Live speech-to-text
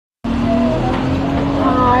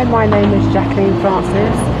Hi, my name is Jacqueline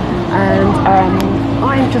Francis, and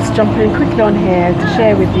I'm just jumping quickly on here to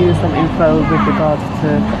share with you some info with regards to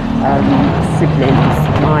siblings,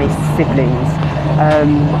 my siblings.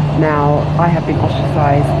 Now, I have been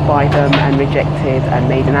ostracized by them and rejected and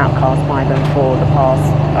made an outcast by them for the past,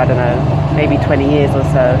 I don't know, maybe 20 years or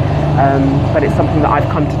so. But it's something that I've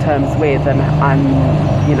come to terms with, and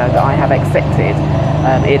that I have accepted.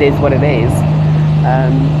 It is what it is.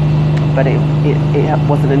 But it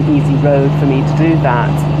wasn't an easy road for me to do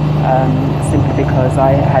that, simply because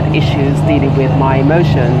I had issues dealing with my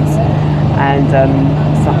emotions, and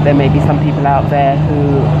there may be some people out there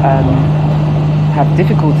who have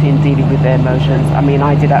difficulty in dealing with their emotions. I mean,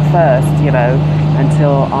 I did at first,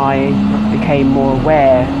 until I became more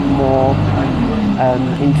aware, more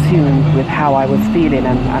in tune with how I was feeling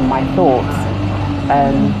and my thoughts.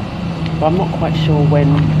 But I'm not quite sure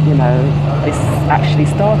when, this actually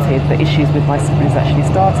started, the issues with my siblings actually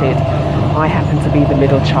started. I happen to be the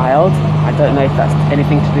middle child. I don't know if that's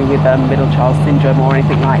anything to do with middle child syndrome or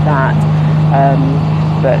anything like that.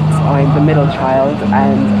 But I'm the middle child,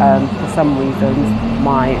 and for some reason,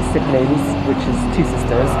 my siblings, which is two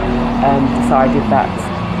sisters, decided that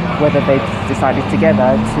whether they decided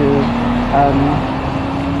together to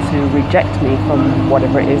reject me from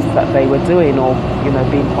whatever it is that they were doing, or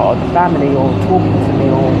being part of the family, or talking to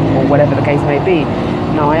me, or whatever the case may be.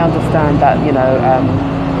 Now, I understand that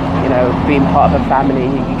being part of a family,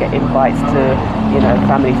 you get invites to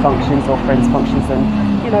family functions or friends functions, and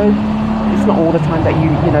it's not all the time that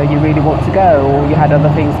you really want to go, or you had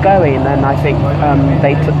other things going. And I think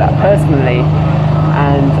they took that personally,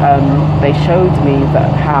 and they showed me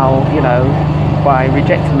that how by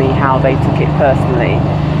rejecting me, how they took it personally,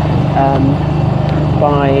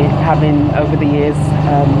 by having over the years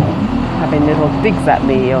having little digs at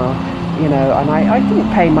me, or and I didn't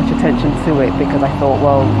pay much attention to it, because I thought,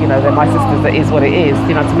 well, they're my sisters, it is what it is,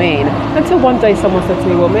 you know what I mean? Until one day someone said to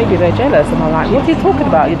me, well, maybe they're jealous, and I'm like, what are you talking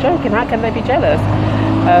about? You're joking, how can they be jealous?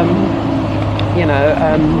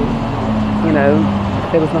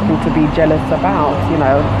 There was nothing to be jealous about.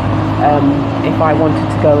 If I wanted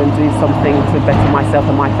to go and do something to better myself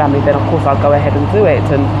and my family, then of course I'll go ahead and do it,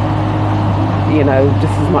 and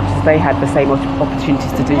just as much as they had the same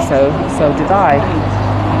opportunities to do so, so did I.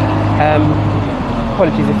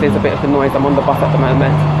 Apologies if there's a bit of a noise, I'm on the bus at the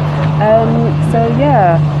moment.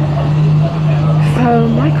 So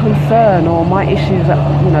my concern, or my issues,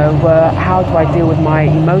 were, how do I deal with my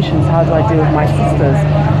emotions? How do I deal with my sisters?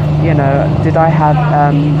 Did I have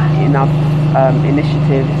enough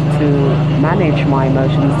initiative to manage my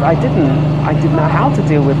emotions? I didn't know how to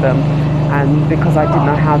deal with them. And because I didn't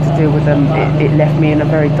know how to deal with them, it left me in a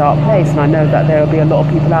very dark place. And I know that there will be a lot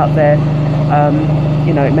of people out there,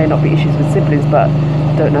 it may not be issues with siblings, but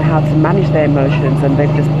don't know how to manage their emotions, and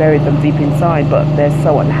they've just buried them deep inside, but they're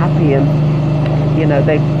so unhappy, and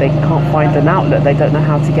they can't find an outlet, they don't know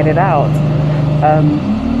how to get it out.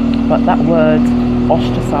 But that word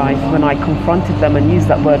ostracized, when I confronted them and used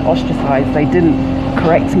that word ostracized, they didn't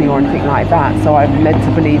correct me or anything like that. So I'm led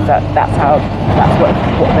to believe that that's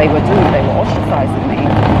what they were doing. They were ostracizing me,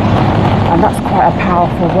 and that's quite a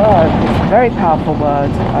powerful word. It's a very powerful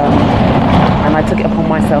word, and I took it upon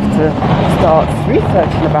myself to start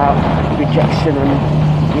researching about rejection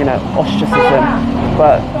and ostracism.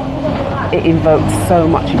 But it invoked so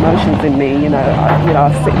much emotions in me.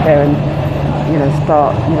 I sit there and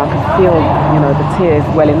start, I could feel, the tears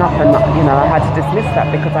welling up, and, I had to dismiss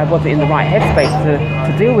that because I wasn't in the right headspace to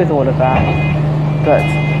deal with all of that. But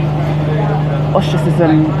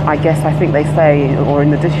ostracism, I guess, I think they say, or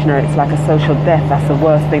in the dictionary, it's like a social death. That's the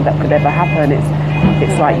worst thing that could ever happen.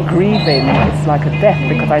 It's like grieving. It's like a death,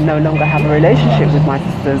 because I no longer have a relationship with my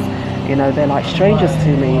sisters. They're like strangers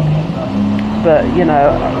to me. But,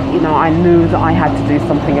 I knew that I had to do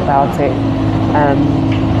something about it.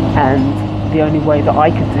 And the only way that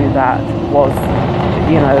I could do that was,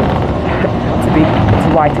 to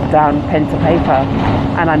write it down, pen to paper.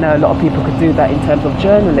 And I know a lot of people could do that in terms of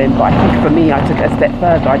journaling, but I think for me, I took it a step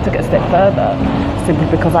further. I took it a step further simply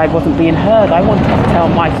because I wasn't being heard. I wanted to tell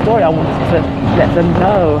my story. I wanted to let them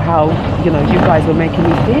know how, you guys were making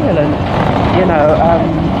me feel, and,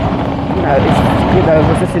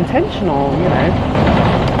 was this intentional,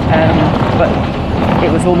 but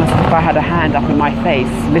it was almost as if I had a hand up in my face,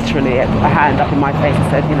 literally a hand up in my face, and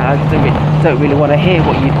said, I don't really want to hear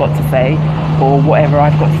what you've got to say, or whatever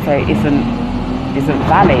I've got to say isn't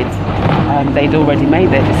valid. They'd already made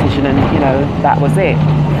their decision, and that was it,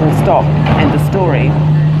 full stop, end of story.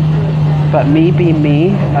 But me being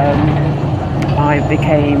me, I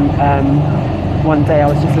became one day I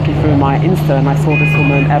was just looking through my Insta and I saw this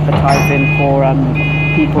woman advertising for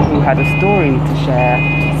people who had a story to share,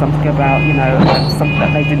 something about, you know, something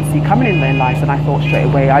that they didn't see coming in their lives. And I thought straight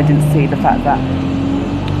away, I didn't see the fact that,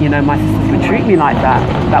 you know, my sisters would treat me like that.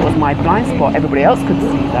 That was my blind spot. Everybody else could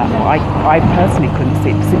see that. But I personally couldn't see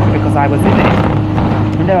it simply because I was in it.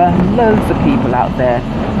 And there are loads of people out there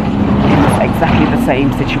in exactly the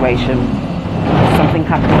same situation. Something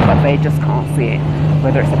happened, but they just can't see it.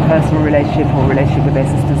 Whether it's a personal relationship or a relationship with their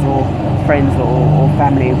sisters or friends or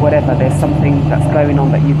family, whatever, there's something that's going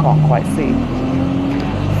on that you can't quite see.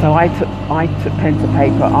 So I took pen to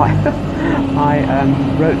paper. I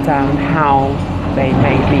wrote down how they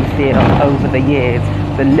made me feel over the years,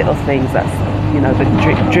 the little things that's, you know, the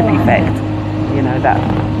drip effect, you know, that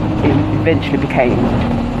eventually became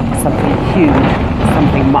something huge,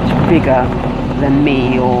 something much bigger than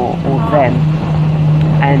me or them.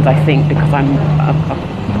 And I think because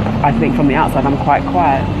I think from the outside I'm quite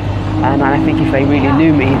quiet, and I think if they really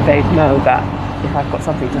knew me, they'd know that if I've got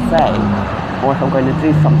something to say, or if I'm going to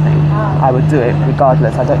do something, I would do it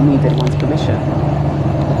regardless. I don't need anyone's permission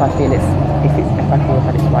if I feel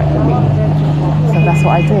that it's right for me. So that's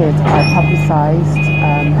what I did. I publicised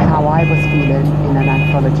how I was feeling in an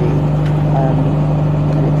anthology,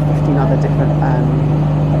 with 15 other different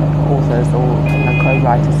authors or, you know,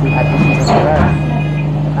 co-writers who had issues of their own.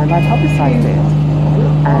 And I publicised it,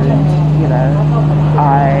 and, you know,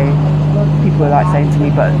 people were like saying to me,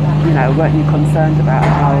 but, you know, weren't you concerned about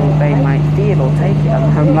how they might feel or take it?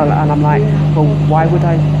 And I'm like, well, why would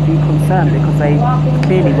I be concerned? Because they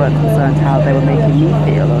clearly weren't concerned how they were making me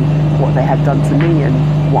feel and what they had done to me and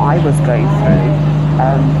what I was going through.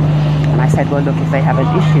 And I said, well, look, if they have an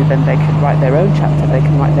issue, then they could write their own chapter, they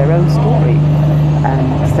can write their own story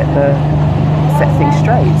and set things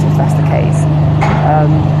straight, if that's the case.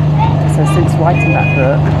 So since writing that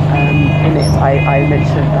book, in it I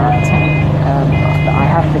mentioned that I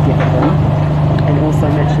have forgiven them, and also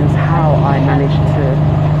mentions how I managed to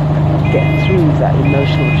get through that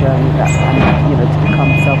emotional journey, that you know, to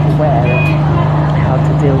become self-aware and how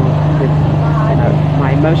to deal with, you know,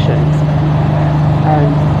 my emotions.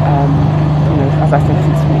 And you know, as I said,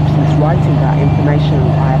 since writing that information,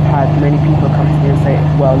 I have had many people come to me and say,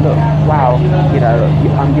 well, look, wow, you know,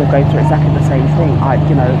 you're going through exactly the same thing.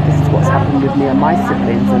 You know, this is what's happened with me and my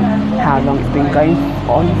siblings, and how long it's been going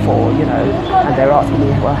on for, you know, and they're asking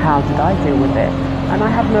me, well, how did I deal with it? And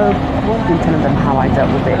I have no point in telling them how I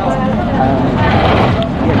dealt with it,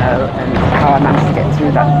 you know, and how I managed to get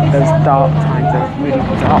through those dark times, those really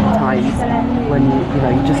dark times when you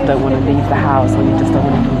know, you just don't want to leave the house, or you just don't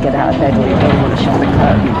want to get out of bed, or you don't want to shut the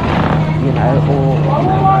curtain, you know, or, you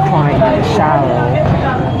know, crying in the shower,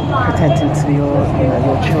 or pretending to your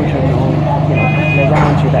children or, you know, people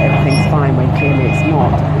around you that everything's fine when clearly it's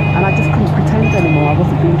not. And I just couldn't pretend anymore. I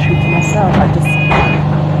wasn't being true to myself.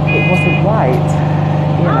 It wasn't right.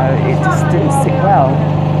 You know, it just didn't sit well.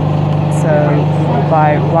 So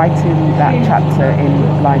by writing that chapter in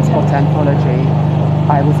Blind Spot Anthology,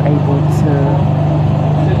 I was able to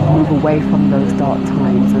move away from those dark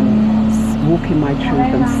times and walk in my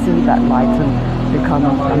truth and see that light and become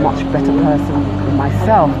a much better person in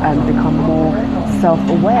myself, and become more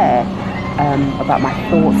self-aware about my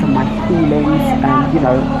thoughts and my feelings and, you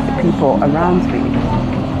know, the people around me.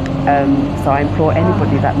 So I implore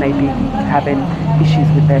anybody that may be having issues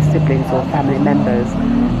with their siblings or family members,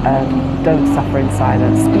 don't suffer in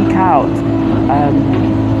silence. Speak out.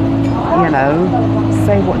 You know,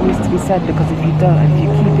 say what needs to be said, because if you don't, if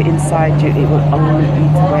you keep it inside you, it will only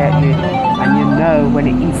eat away at you. And you know when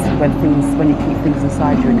you keep things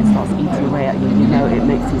inside you and it starts eating away at you, you know it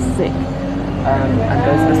makes you sick. And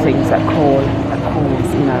those are the things that cause,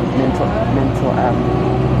 you know,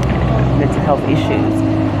 mental health issues.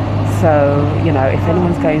 So, you know, if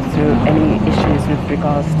anyone's going through any issues with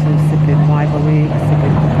regards to sibling rivalry,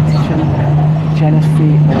 sibling competition,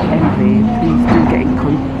 jealousy or envy, please do get in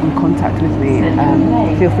contact with me.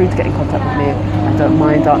 Feel free to get in contact with me. I don't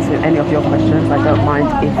mind answering any of your questions. I don't mind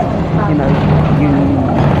if, you know,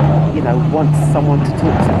 you know, want someone to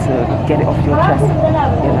talk to get it off your chest.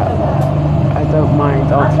 You know, I don't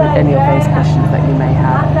mind answering any of those questions that you may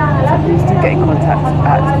have. So please do get in contact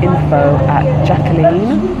at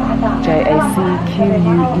info@Jacqueline,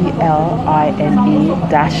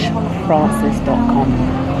 JACQUELINE-Francis.com.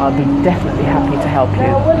 I'll be definitely happy to help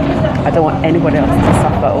you. I don't want anybody else to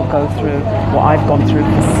suffer or go through what I've gone through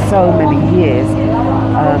for so many years,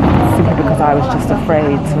 simply because I was just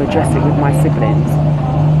afraid to address it with my siblings.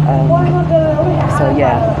 So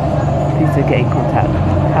yeah, please do get in contact.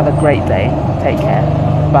 Have a great day. Take care.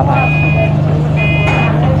 Bye bye.